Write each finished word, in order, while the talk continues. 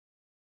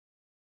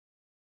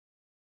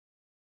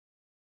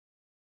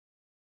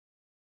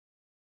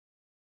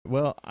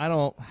Well, I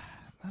don't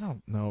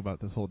know about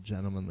this whole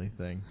gentlemanly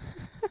thing.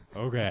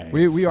 Okay.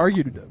 We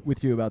argued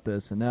with you about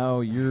this, and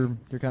now you're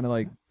kind of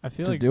like I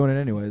feel just like doing it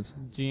anyways.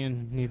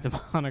 Gian needs a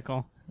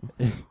monocle.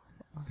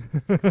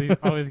 So he's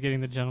always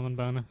getting the gentleman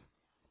bonus.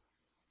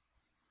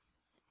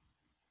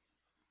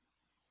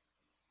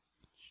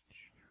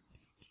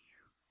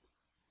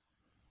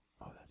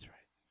 Oh, that's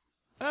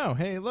right. Oh,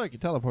 hey, look, you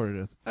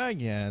teleported us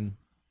again.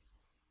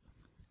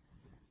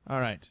 All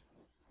right.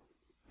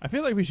 I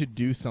feel like we should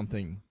do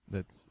something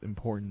that's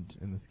important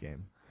in this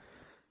game.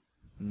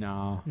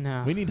 No.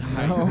 No. We need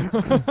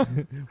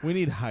heists. We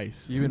need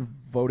heists. You've been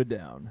voted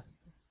down.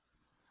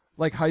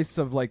 Like heists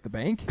of like the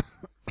bank,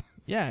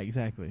 Yeah,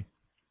 exactly.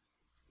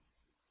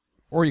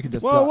 or you can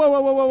just. Whoa, duck. whoa,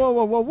 whoa, whoa, whoa,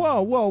 whoa, whoa,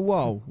 whoa, whoa,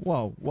 whoa,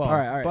 whoa, whoa. All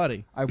right,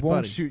 buddy. I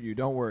won't buddy. shoot you.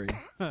 Don't worry.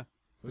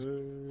 Hey,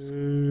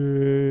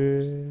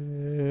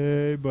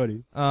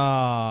 buddy.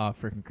 Ah,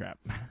 freaking crap.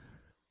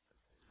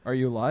 Are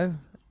you alive?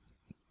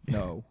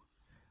 No.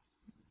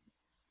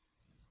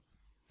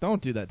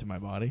 Don't do that to my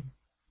body.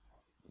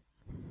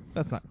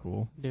 That's not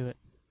cool. Do it.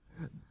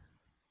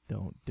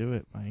 Don't do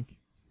it, Mike.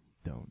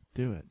 Don't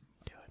do it.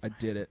 I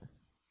did it.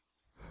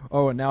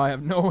 Oh, and now I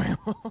have no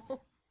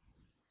ammo.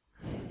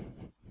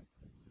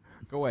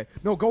 Go away.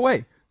 No, go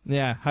away.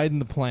 Yeah, hide in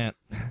the plant.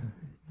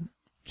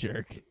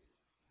 Jerk.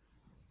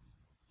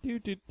 Do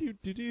do do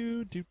do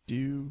do do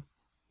do.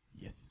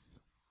 Yes.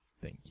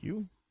 Thank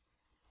you.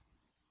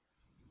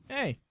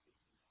 Hey,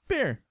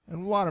 beer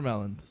and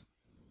watermelons.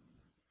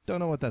 Don't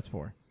know what that's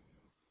for.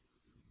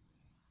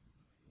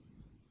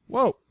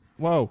 Whoa,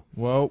 whoa,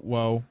 whoa,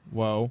 whoa,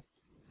 whoa,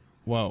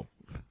 whoa.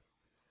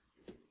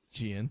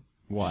 Gian.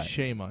 What?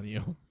 Shame on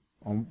you.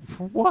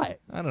 For what?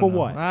 I don't For know.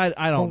 what? I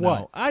don't For know.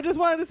 what? I just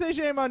wanted to say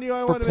shame on you.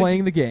 I For wanted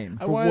playing the game.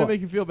 I For wanted to what?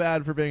 make you feel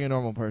bad for being a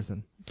normal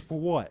person. For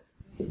what?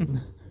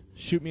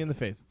 Shoot me in the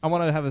face. I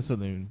want to have a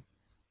saloon.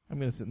 I'm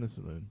gonna sit in the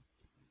saloon.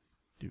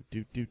 Do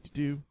do do do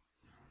do.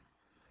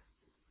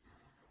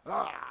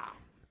 Ah!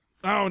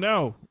 Oh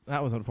no,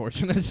 that was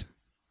unfortunate.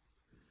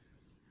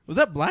 Was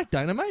that black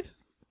dynamite?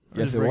 Or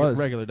Yes, just it was.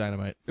 regular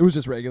dynamite. It was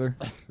just regular.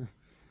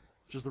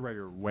 Just the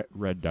regular wet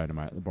red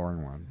dynamite, the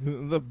boring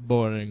one. The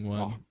boring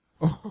one.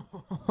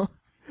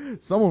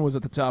 Someone was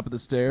at the top of the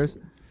stairs.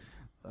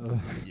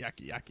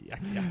 Yucky, yucky,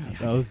 yucky, yucky.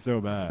 That was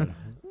so bad.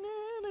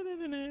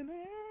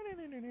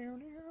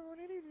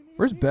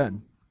 Where's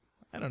Ben?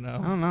 I don't know.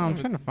 I don't know. I'm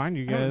trying to find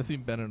you I haven't guys.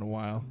 seen Ben in a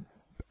while.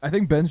 I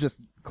think Ben's just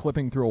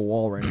clipping through a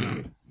wall right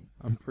now.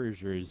 I'm pretty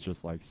sure he's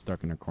just like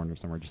stuck in a corner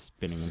somewhere, just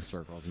spinning in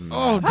circles. And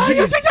Oh,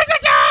 jeez.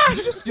 Did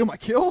you just steal my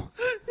kill?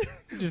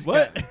 Just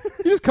what?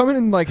 You just come in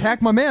and like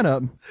hack my man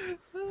up.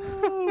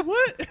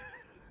 What?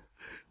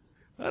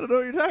 I don't know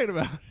what you're talking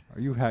about.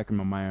 Are you hacking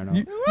my man up?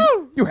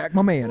 You hacked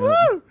my man up.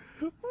 Woo!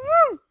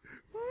 Woo!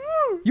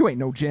 Woo! You ain't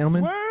no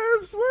gentleman.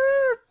 Swerve,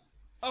 swerve!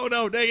 Oh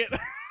no, dang it!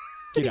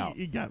 Get out.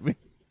 He got me.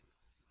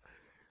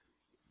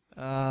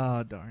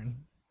 Oh darn!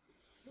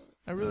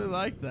 I really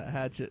liked that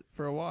hatchet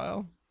for a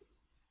while.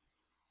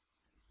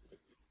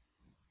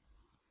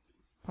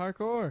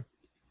 Parkour.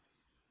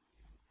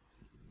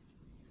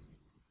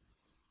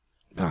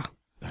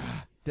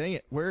 Dang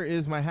it! Where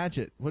is my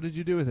hatchet? What did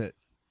you do with it?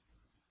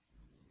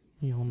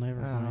 You'll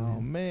never find Oh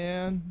it.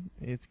 man,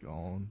 it's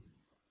gone.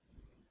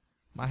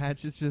 My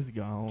hatchet's just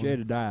gone.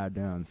 Jedediah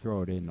down,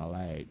 throw it in the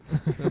lake.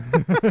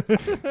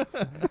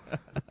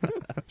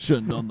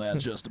 Shouldn't done that,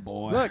 just a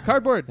boy. Look,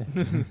 cardboard.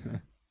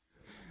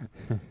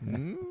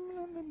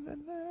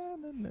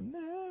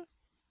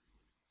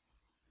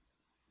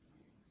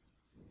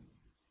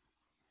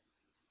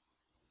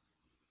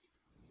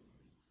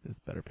 This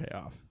better pay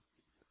off.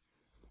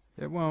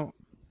 It won't.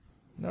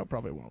 No,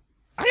 probably won't.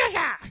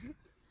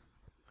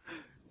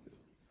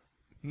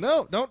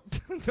 No, don't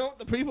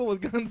the people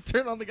with guns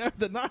turn on the guy with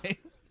the knife.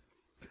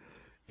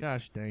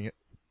 Gosh dang it.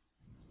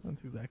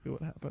 That's exactly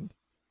what happened.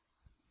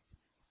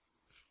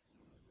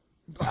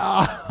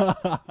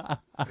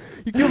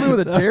 You killed me with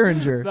a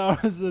derringer.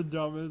 That was the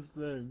dumbest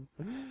thing.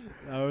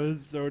 That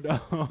was so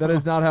dumb. That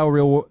is not how the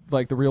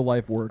real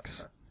life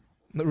works.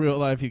 In the real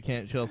life, you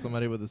can't kill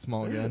somebody with a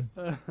small gun.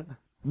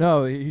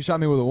 No, he shot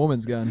me with a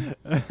woman's gun.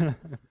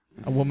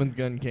 A woman's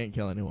gun can't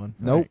kill anyone.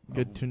 Nope. All right,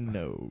 good to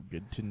know.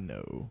 Good to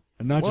know.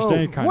 And not just Whoa,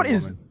 any kind what of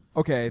is? woman.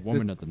 Okay,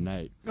 Woman at the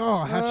night.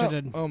 Oh,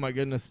 hatcheted. Oh my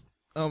goodness.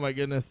 Oh my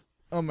goodness.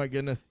 Oh my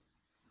goodness.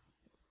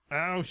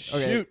 Oh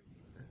shoot.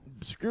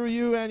 Screw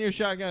you and your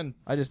shotgun.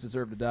 I just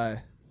deserve to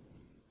die.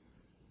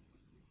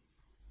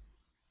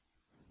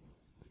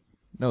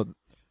 No,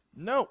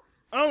 No.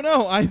 Oh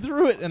no, I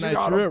threw it and You I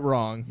got threw him. it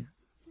wrong.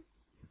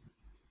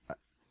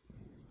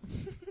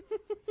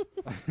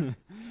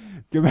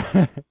 Give me.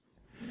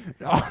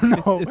 Oh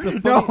no! It's a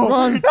No!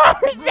 funny-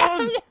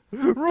 run,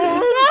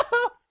 run.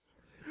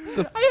 I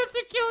have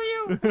to kill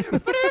you,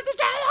 but I have to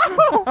kill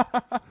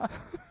you.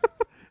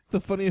 The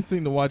funniest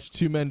thing to watch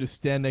two men just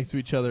stand next to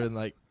each other and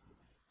like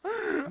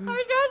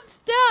I got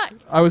stuck.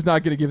 I was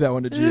not gonna give that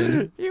one to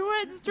Gian. You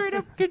went straight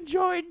up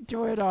conjoined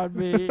to it on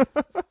me.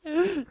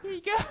 You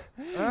got.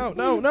 oh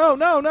no no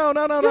no no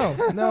no no no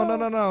no no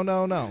no no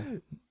no no.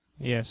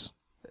 Yes.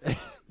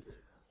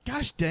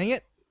 Gosh dang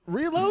it.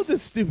 Reload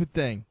this stupid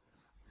thing.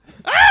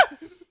 Ah!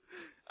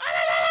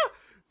 Ah!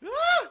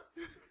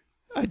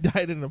 I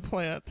died in a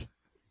plant.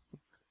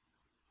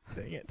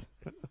 Dang it.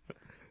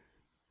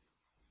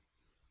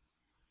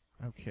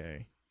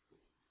 Okay.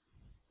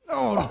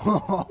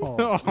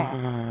 Oh,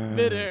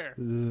 midair.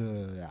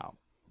 Yeah.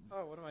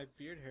 Oh, one of my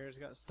beard hairs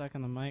got stuck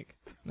in the mic.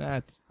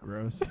 That's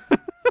gross.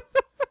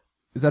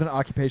 Is that an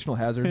occupational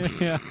hazard?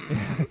 Yeah.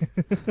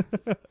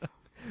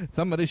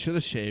 Somebody should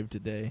have shaved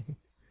today.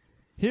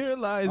 Here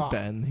lies Ah.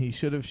 Ben. He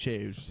should have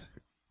shaved.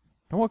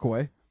 Don't walk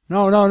away.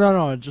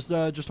 No.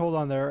 Just hold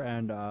on there,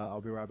 and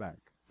I'll be right back.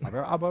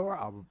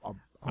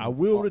 I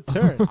will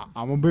return.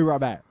 I'm gonna be right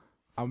back.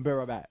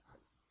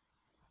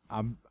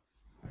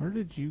 Where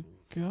did you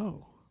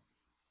go?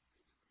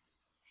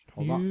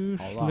 Hold you on.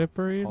 Hold on.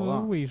 slippery Hold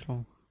little on.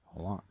 weasel.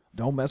 Hold on.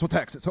 Don't mess with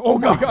Texas. Oh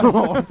my God! Oh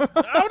no!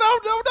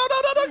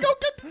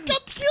 Go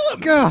kill him!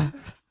 God.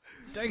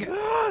 Dang it!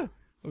 I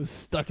was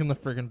stuck in the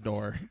friggin'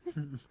 door.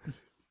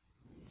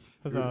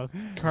 As I was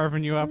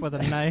carving you up with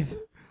a knife.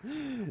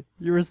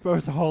 You were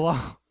supposed to hold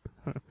on.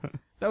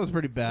 That was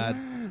pretty bad.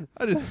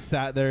 I just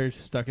sat there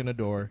stuck in a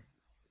door.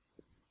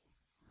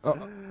 Oh,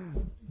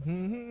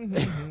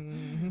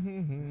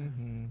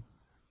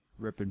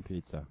 Ripping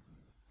pizza.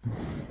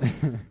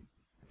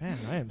 Man,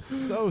 I am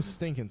so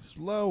stinking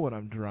slow when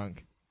I'm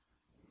drunk.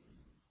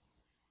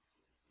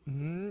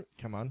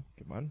 Come on.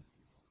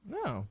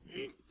 No.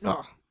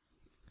 Oh.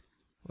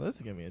 Well, this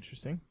is gonna be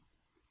interesting.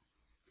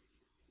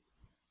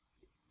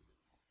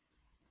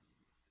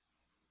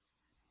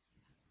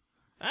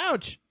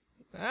 Ouch!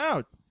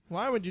 Ouch!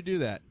 Why would you do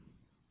that?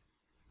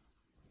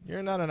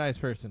 You're not a nice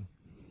person.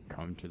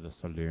 Come to the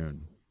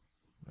saloon.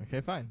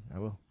 Okay, fine. I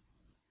will.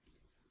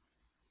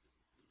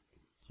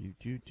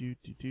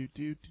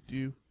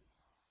 Do.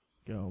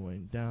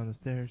 Going down the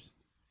stairs.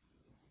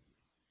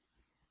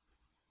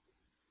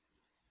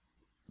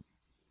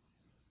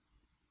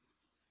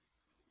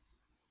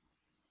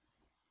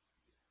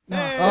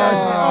 Hey!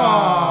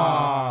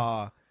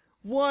 Oh.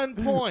 1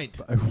 point.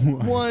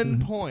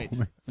 1 point.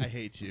 I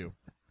hate you.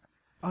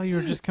 Oh, you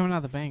were just coming out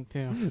of the bank,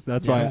 too.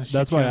 That's Yeah, why. shoot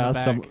That's you why I in the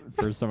asked back.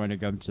 for someone to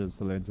come to the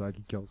saloon so I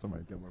could kill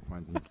somebody, get more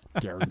points, and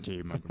guarantee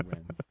him I can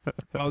win.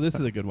 Oh, this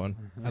is a good one.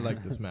 I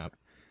like this map.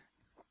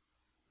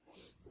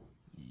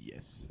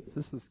 Yes.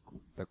 This is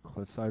the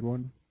cliffside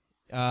one.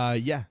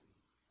 Yeah.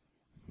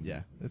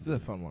 Yeah, this is a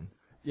fun one.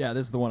 yeah,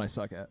 this is the one I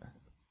suck at.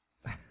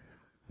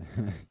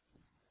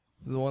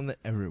 This is the one that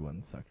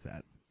everyone sucks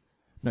at.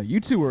 No, you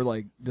two were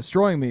like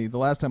destroying me the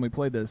last time we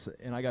played this,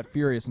 and I got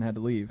furious and had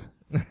to leave.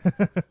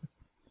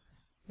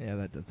 Yeah,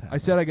 that does happen. I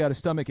said I got a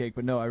stomach ache,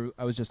 but no,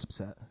 I was just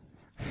upset.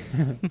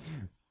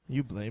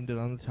 You blamed it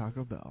on the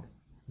Taco Bell.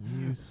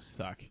 You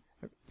suck.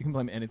 You can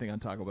blame anything on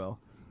Taco Bell.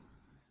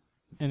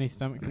 Any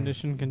stomach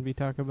condition can be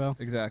Taco Bell.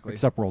 Exactly.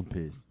 Except world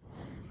peace.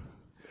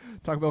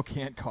 Taco Bell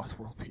can't cause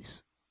world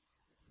peace.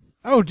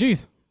 Oh,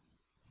 jeez.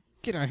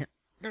 Get out of here.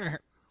 Get out of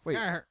here. Wait,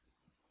 Get out of here.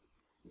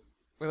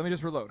 wait, let me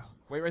just reload.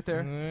 Wait right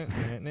there.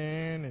 Yeah,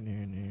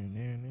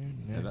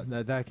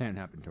 that can't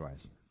happen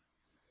twice.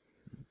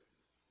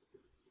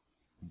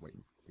 Wait.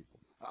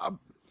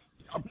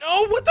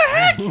 No, what the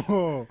heck?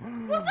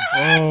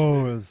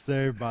 Oh,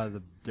 saved by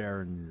the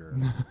Derringer.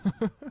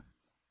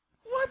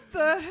 What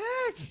the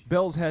heck?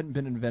 Bells hadn't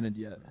been invented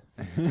yet.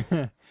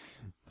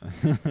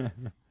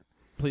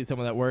 Please tell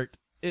me that worked.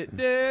 It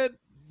did.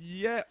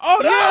 Yeah. Oh,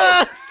 no!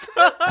 Yes!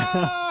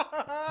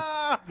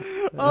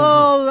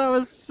 Oh, that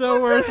was so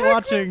What worth the heck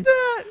watching. was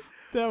that?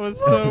 That was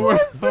What so was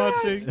worth that?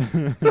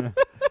 watching.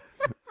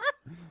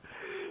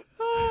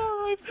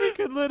 Oh, I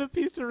freaking lit a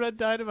piece of red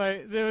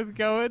dynamite that was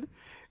going,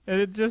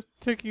 and it just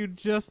took you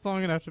just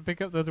long enough to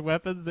pick up those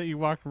weapons that you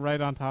walked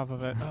right on top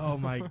of it. Oh,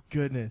 my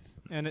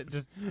goodness. And it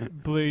just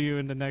blew you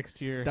into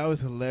next year. That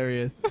was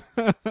hilarious.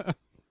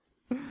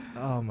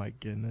 Oh, my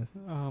goodness.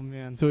 Oh,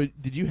 man. So,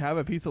 did you have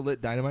a piece of lit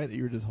dynamite that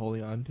you were just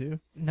holding on to?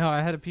 No,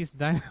 I had a piece of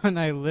dynamite and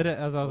I lit it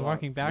as I was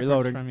walking backwards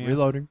Reloading. from you.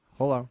 Reloading.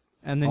 Hold on.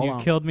 And then Hold you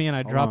on. killed me and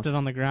I Hold dropped on. it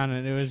on the ground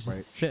and it was Wait,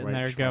 just sitting wait,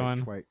 there wait,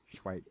 going. Wait.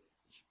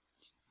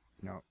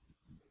 No.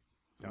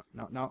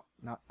 No.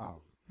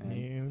 Oh.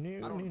 man.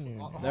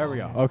 No. There we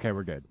go. Okay,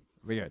 we're good.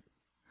 We good.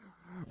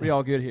 We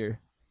all good here.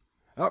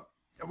 Oh,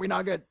 we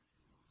not good.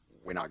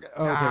 We not good.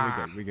 Oh,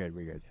 okay, we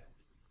good.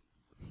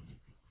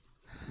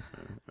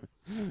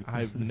 I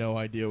have no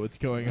idea what's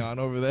going on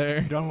over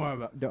there. Don't worry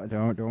about. Don't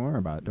worry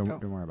about it.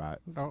 Don't worry about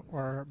it. Don't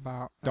worry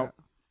about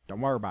Don't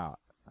worry about it.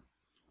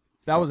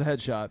 That was a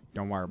headshot.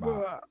 Don't worry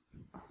about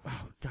it.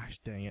 Oh, gosh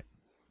dang it.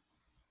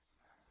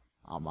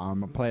 I'm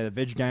gonna play the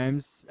vid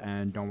games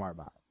and don't worry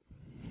about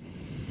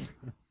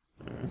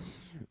it.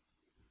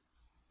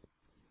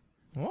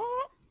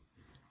 What?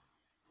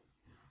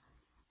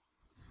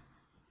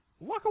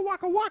 Waka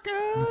waka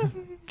waka!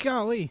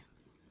 Golly.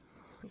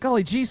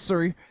 Golly gee,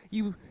 sir,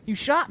 you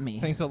shot me.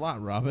 Thanks a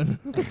lot, Robin.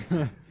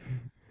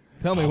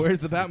 Tell me, where's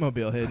the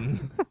Batmobile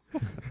hidden?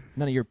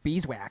 None of your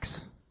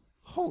beeswax.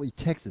 Holy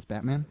Texas,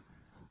 Batman.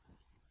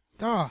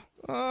 Oh,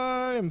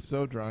 I am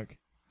so drunk.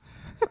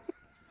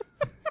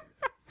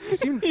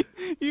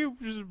 You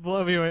just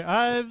blow me away.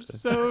 I'm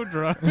so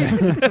drunk.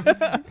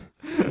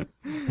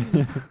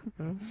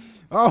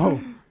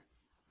 Oh,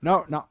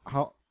 no.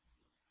 How?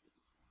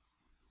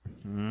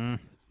 Mm.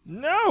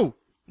 No!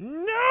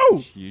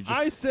 No! You just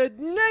I said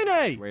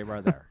nay. wave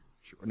right there.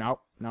 No.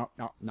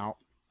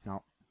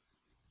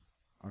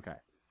 Okay.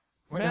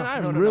 Wait, Man, no,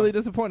 I'm no, no, really no.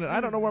 disappointed.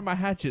 I don't know where my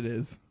hatchet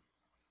is.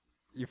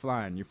 You're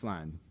flying. You're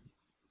flying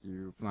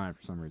for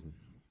some reason.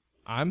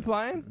 I'm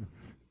flying?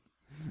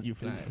 You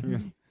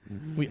flying.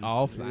 We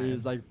all flying.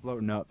 He's like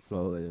floating up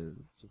slowly.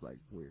 It's just like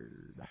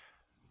weird.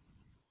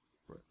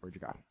 Where'd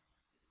you go?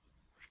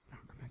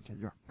 Come back to the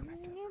door. Come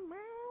back to the door.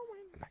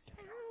 Come back to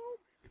the door.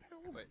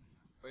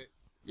 Wait.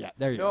 Yeah,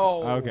 there you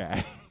No. go.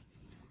 Okay.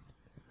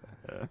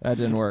 That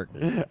didn't work.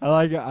 I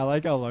like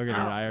how Logan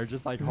and I are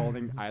just like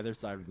holding either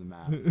side of the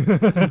map.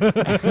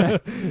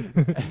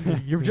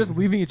 You're just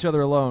leaving each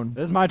other alone.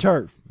 This is my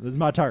turf. If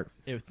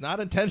it's not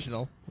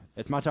intentional,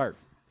 It's my turf.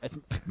 It's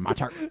my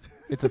turf.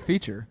 It's a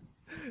feature.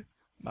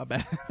 my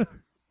bad.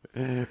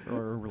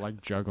 Or we're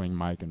like juggling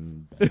Mike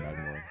and Ben back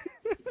and forth.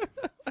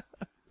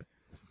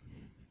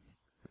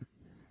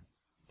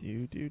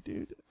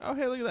 Dude. Oh,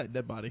 hey, look at that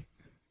dead body.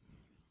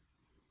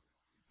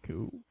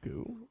 Cool.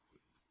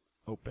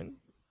 Open.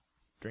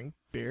 Drink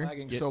beer.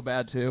 Lagging Get- so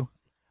bad too.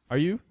 Are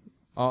you?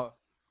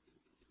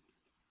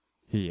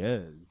 He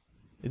is.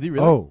 Is he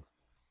really? Oh.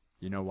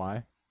 You know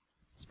why?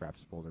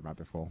 Scraps folder might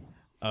be full.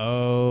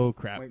 Oh,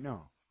 crap. Wait,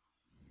 no.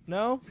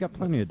 No? He's got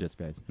plenty of disk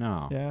space.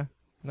 No. Yeah.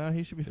 No,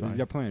 he should be He's fine.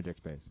 got plenty of dick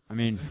space. I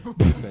mean,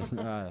 dick space.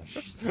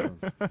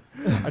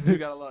 I do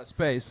got a lot of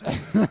space.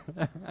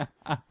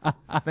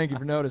 Thank you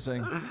for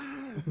noticing.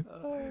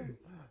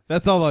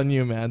 That's all on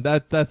you, man.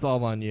 That's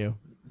all on you.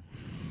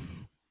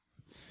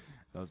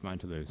 That was mine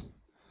to lose.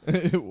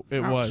 it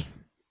was.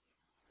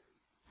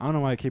 I don't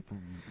know why I keep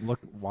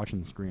watching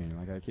the screen.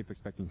 Like I keep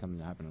expecting something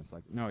to happen. It's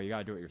like, no, you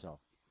gotta do it yourself.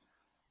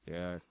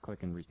 Yeah,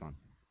 click and respawn.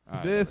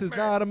 This is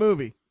not a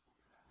movie.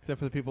 Except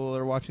for the people that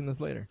are watching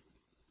this later.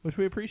 Which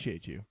we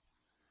appreciate you.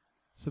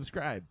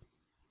 Subscribe.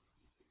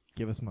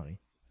 Give us money.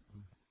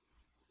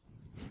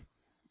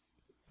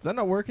 Does that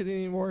not work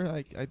anymore?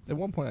 Like at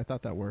one point I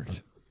thought that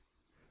worked.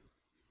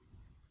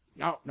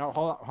 No,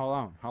 hold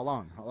on.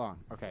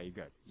 Okay, you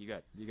good.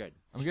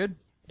 I'm good.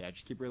 Yeah,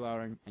 just keep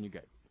reloading and you're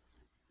good.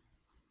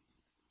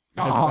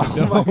 No,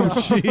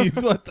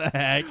 jeez, what the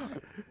heck?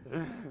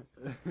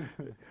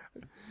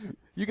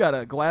 You got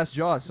a glass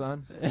jaw,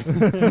 son.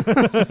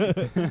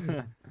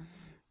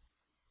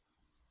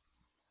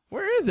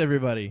 Where is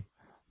everybody?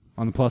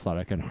 On the plus side,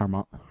 I can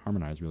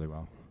harmonize really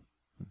well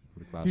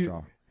with a glass You-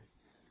 jaw.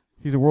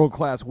 He's a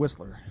world-class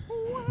whistler.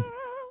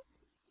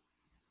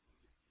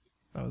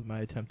 That was my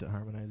attempt at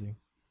harmonizing.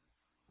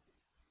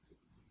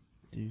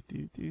 Do.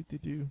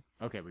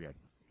 Okay, we good.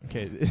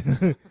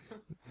 Okay.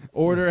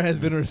 Order has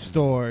been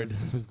restored.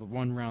 This was the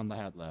one round I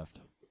had left.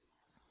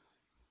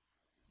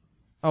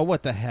 Oh,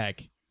 what the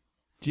heck?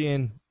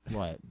 Gian,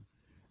 What?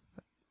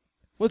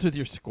 what's with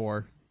your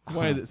score?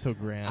 Why is it so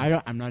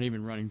grand? I'm not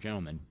even running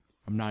gentlemen.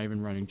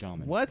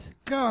 What?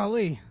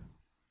 Golly.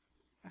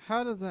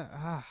 How did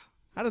that...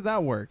 How did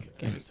that work?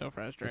 Game is so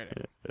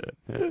frustrating.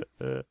 It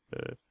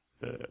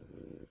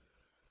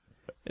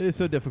is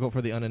so difficult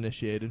for the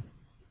uninitiated.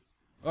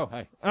 Oh,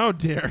 hey. Oh,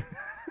 dear.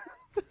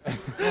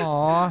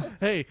 Aw.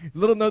 Hey,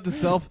 little note to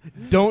self,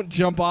 don't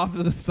jump off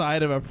the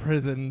side of a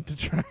prison to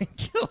try and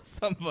kill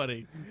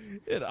somebody.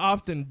 It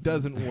often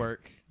doesn't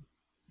work.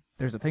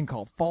 There's a thing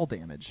called fall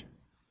damage.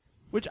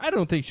 Which I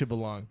don't think should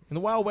belong. In the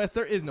Wild West,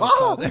 there is no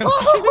fall damage.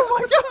 Oh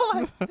my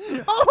god!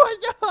 Oh my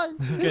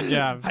god! Good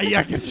job.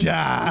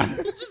 Hayakacha!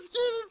 He just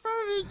came in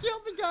front of me and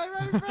killed the guy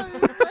right in front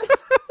of me.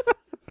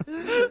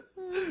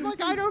 He's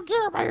like, I don't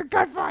care about your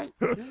gunfight.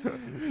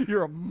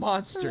 You're a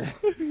monster.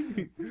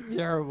 It's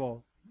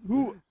terrible.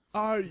 Who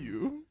are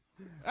you?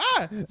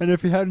 Ah! And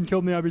if he hadn't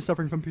killed me, I'd be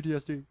suffering from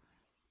PTSD.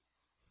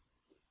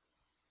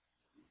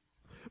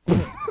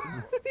 Yes!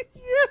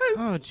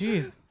 Oh,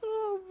 jeez.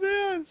 Oh,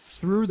 man.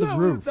 Through the That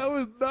roof. Was, that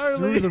was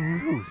gnarly. Through the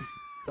roof.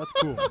 That's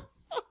cool.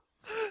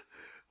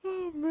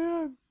 Oh,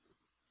 man.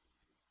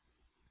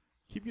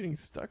 Keep getting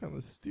stuck on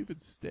the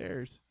stupid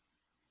stairs.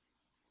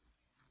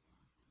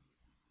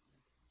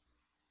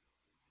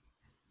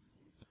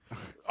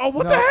 Oh,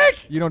 what the heck?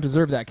 You don't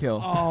deserve that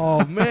kill.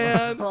 Oh,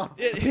 man.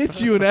 It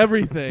hits you and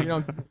everything.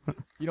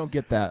 You don't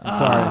get that.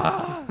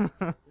 I'm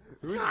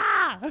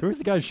sorry. Who's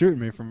the guy shooting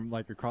me from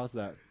like across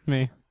that?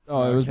 Me.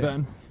 Oh, it was Okay.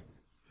 Ben.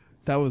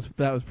 That was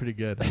pretty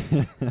good.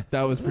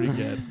 That was pretty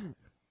good.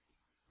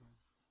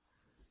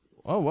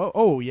 Oh, whoa.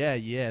 Oh, yeah.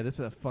 This is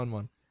a fun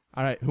one.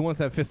 All right, who wants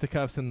to have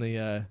fisticuffs in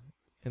the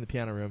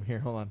piano room? Here,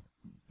 hold on.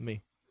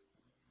 Me.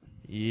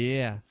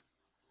 Yeah.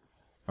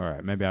 All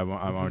right, maybe I This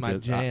is won't my do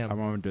jam. I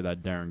won't do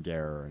that Darren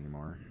Garrer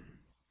anymore.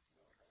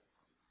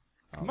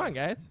 Come on,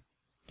 guys.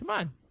 Come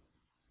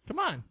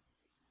on.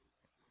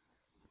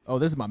 Oh,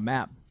 this is my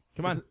map.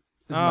 Come on.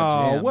 This is my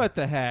jam. What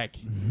the heck?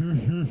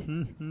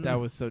 That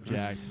was so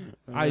jacked.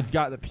 I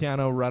got the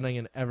piano running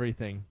and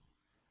everything.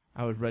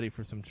 I was ready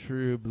for some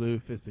true blue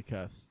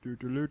fisticuffs.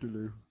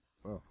 Doo-doo-doo-doo-doo.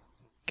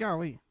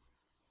 Golly.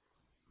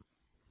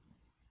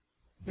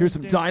 Here's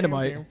some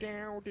dynamite. Get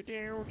away,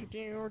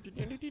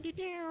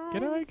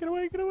 get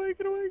away, get away,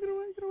 get away, get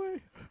away, get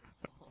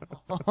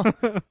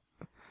away.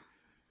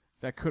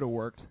 That could have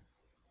worked.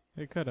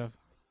 It could have.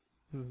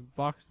 This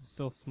box is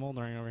still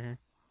smoldering over here.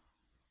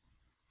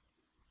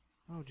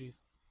 Oh, jeez.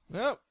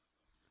 Nope.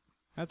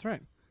 That's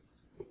right.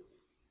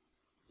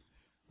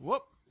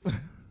 Whoop.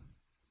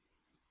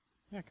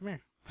 Yeah, come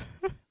here.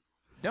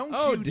 Don't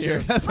Oh you dear,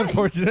 just that's fight.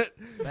 unfortunate.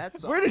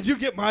 That's Where did you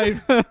get my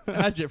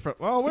hatchet from?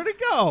 Well, where'd it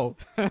go?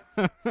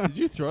 Did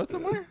you throw it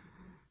somewhere?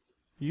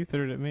 You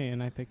threw it at me,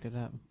 and I picked it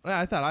up.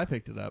 I thought I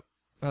picked it up.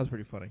 That was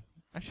pretty funny.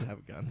 I should have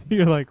a gun.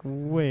 You're like,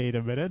 wait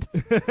a minute.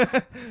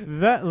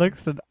 That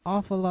looks an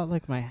awful lot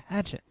like my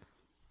hatchet.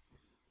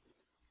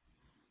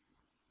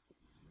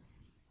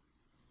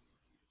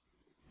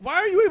 Why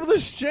are you able to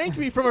shank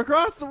me from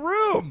across the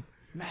room?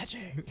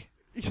 Magic.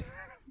 It's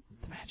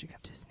the magic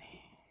of Disney.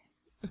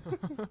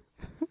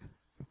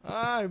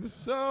 I'm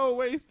so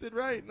wasted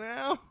right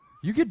now.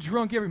 You get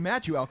drunk every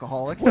match, you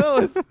alcoholic. Well,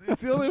 it's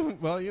the only.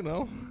 Well, you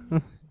know.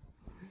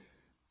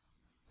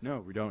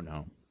 No, we don't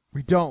know.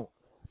 We don't,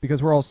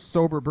 because we're all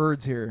sober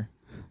birds here.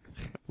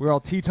 We're all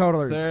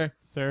teetotalers.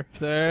 Sir,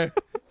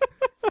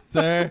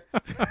 sir.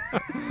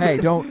 Hey,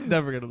 don't.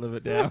 Never gonna live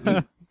it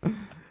down.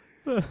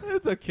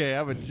 It's okay.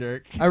 I'm a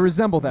jerk. I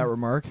resemble that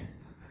remark.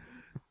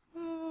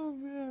 Oh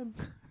man.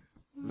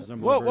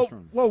 Resemble Whoa, the whoa, first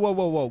one. whoa, whoa,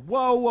 whoa, whoa,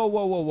 whoa, whoa,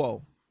 whoa, whoa,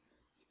 whoa.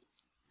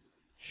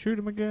 Shoot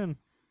him again.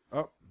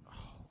 Oh,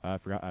 I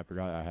forgot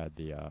I had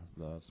the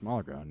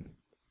smaller gun.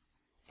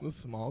 The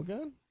small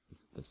gun?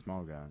 The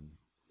small gun.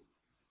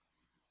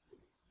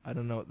 I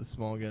don't know what the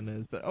small gun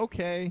is, but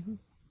okay.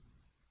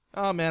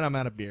 Oh man, I'm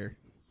out of beer.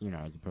 You know,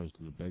 as opposed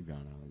to the big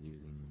gun I was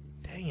using.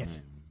 Dang it.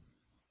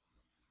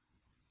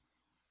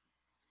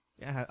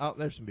 Yeah. Oh,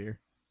 there's some beer.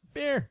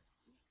 Beer.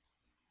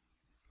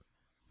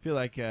 Feel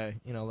like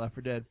Left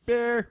 4 Dead.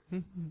 Beer.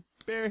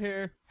 Beer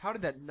here. How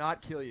did that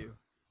not kill you?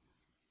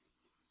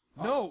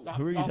 No.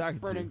 Who are you talking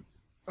to?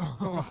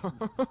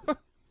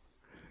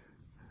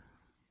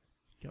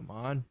 Come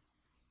on.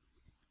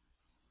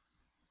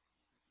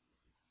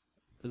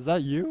 Is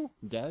that you?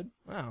 Dead?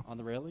 Wow. On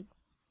the railing?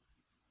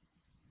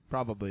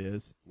 Probably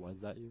is. Was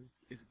that you?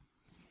 Is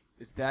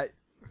that?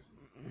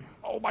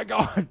 Oh my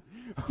god!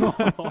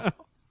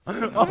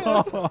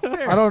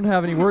 I don't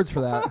have any words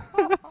for that.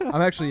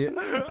 I'm actually.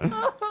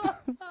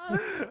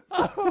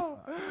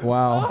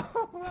 Wow.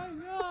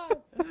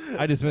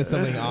 I just missed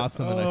something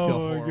awesome and I feel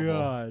horrible.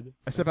 god.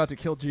 I step out to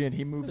kill G and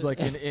he moves like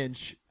an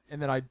inch,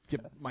 and then I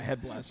get my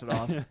head blasted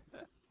off.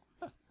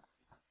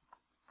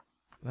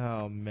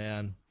 Oh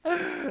man.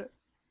 I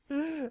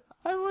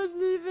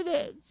wasn't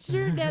even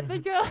shooting at the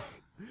gun.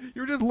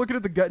 You were just looking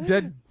at the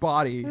dead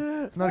body.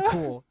 It's not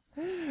cool.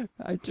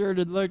 I turned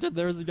and looked, and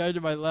there was a guy to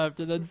my left,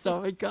 and then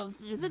someone comes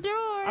through the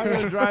door. I'm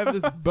gonna drive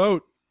this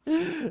boat.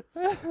 I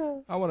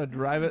want to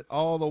drive it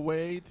all the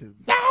way to.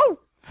 No!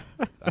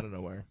 I don't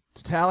know where.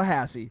 To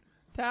Tallahassee.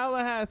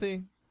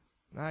 Tallahassee.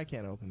 I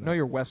can't open that. Know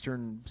your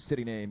Western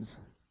city names.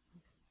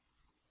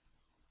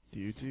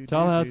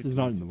 Tallahassee's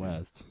not in the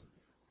west.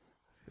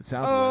 It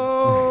sounds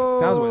Oh!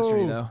 sounds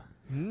westerny though.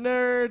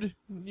 Nerd,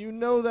 you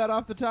know that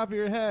off the top of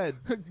your head.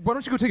 Why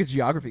don't you go take a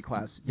geography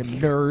class, you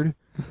nerd?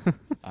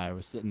 I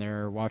was sitting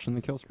there watching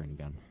the kill screen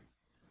again.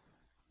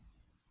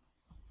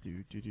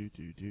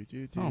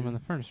 Oh, I'm in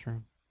the furnace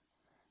room.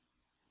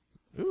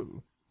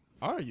 Ooh,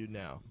 are you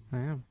now? I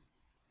am.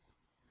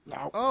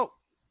 No.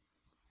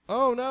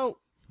 Oh no.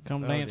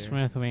 Come Oh, dance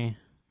dear. with me.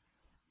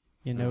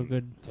 You no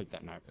good. Take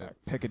that knife back.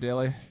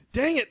 Piccadilly.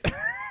 Dang it!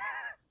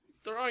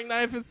 Throwing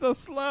knife is so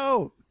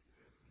slow.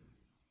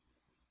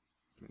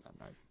 Give me that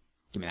knife.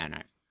 Give me that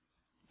knife.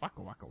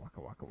 Waka waka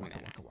waka waka waka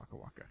waka waka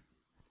waka.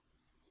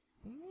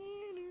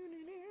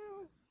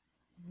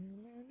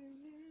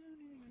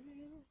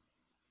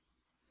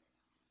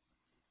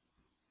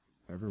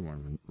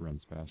 Everyone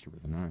runs faster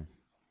with a knife.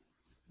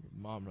 Your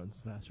mom runs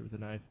faster with a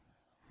knife.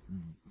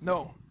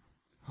 No.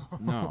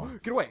 No.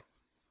 Get away.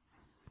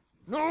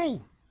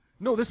 No.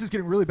 No, this is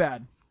getting really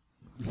bad.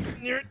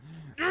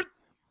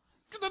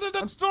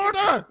 I'm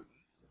starting.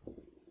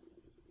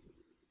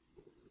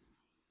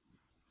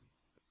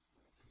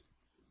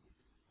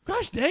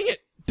 Gosh dang it!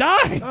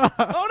 Die!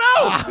 Oh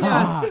no!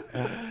 Yes!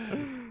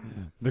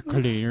 The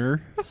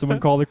cleaner. Someone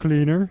call the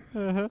cleaner.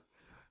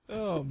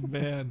 Oh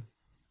man.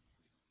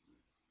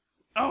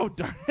 Oh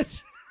darn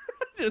it.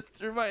 Just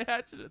threw my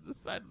hatchet at the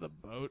side of the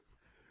boat.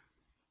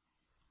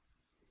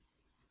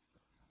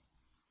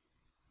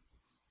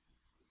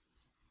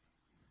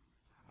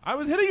 I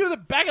was hitting you in the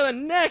back of the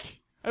neck!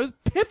 I was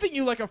piffing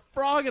you like a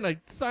frog in a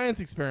science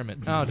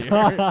experiment. Oh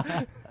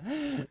dear.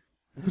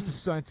 Who's the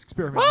science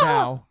experiment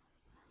now?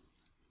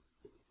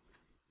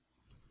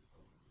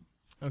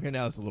 Okay,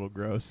 now it's a little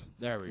gross.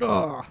 There we go.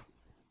 Ugh.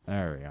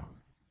 There we go.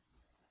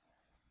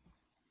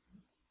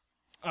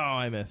 Oh,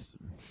 I missed.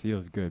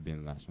 Feels good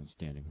being the last one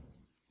standing.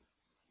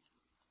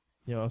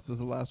 You know, this was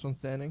the last one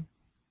standing?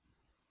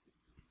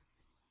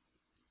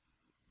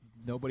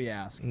 Nobody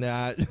asked.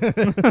 Nah.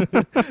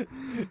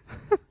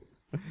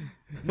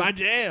 My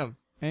jam.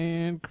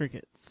 And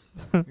crickets.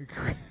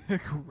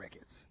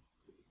 Crickets.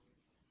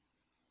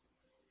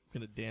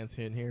 Gonna dance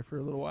in here for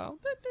a little while.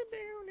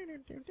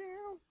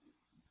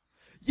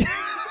 Yeah.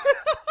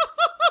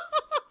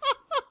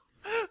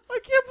 I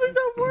can't believe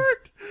that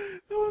worked.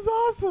 That was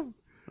awesome.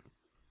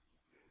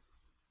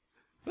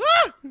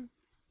 Ah!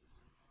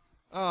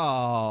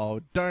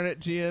 Oh, darn it,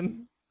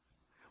 Gian.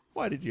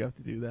 Why did you have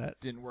to do that?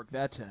 Didn't work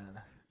that time.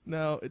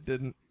 No, it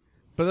didn't.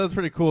 But that was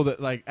pretty cool that,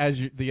 like, as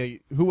you,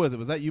 who was it?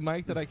 Was that you,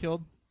 Mike, that I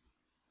killed?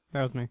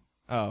 That was me.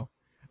 Oh.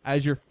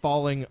 As you're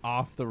falling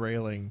off the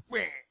railing.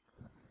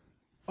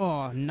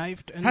 Oh,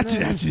 knifed and Hatchy,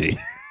 then-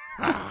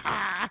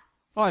 hatchy.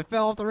 Oh, I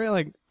fell off the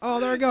railing. Oh,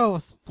 there it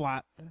goes.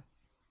 Splat.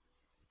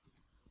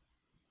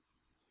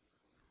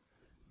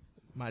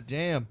 My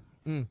jam.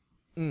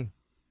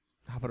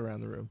 Hop it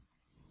around the room.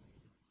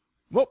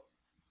 Whoop.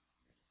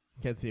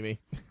 Can't see me.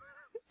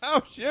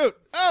 Oh, shoot.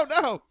 Oh,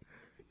 no.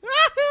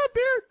 Ah,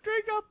 beer.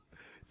 Drink up.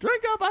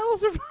 Drink up. I will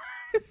survive.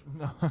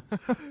 No.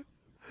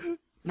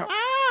 No,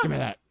 Ah! give me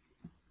that.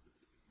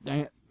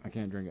 Dang it, I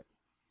can't drink it.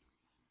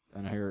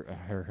 And I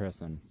hear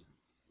hissing.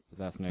 Is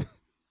that snake?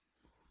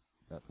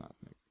 That's not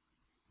snake.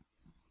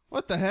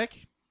 What the heck?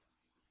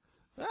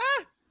 Ah!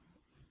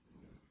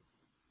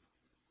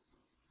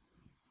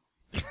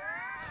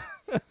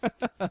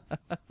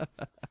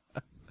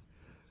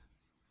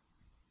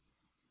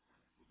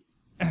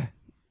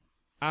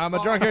 I'm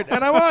a drunkard,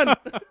 and I won!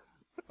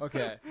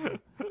 Okay.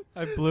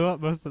 I blew up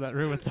most of that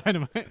room with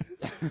dynamite.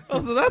 Oh,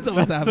 so that's what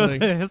was That's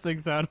happening. what the hissing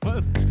sound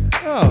was.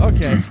 Oh,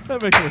 okay.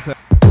 That makes more sense.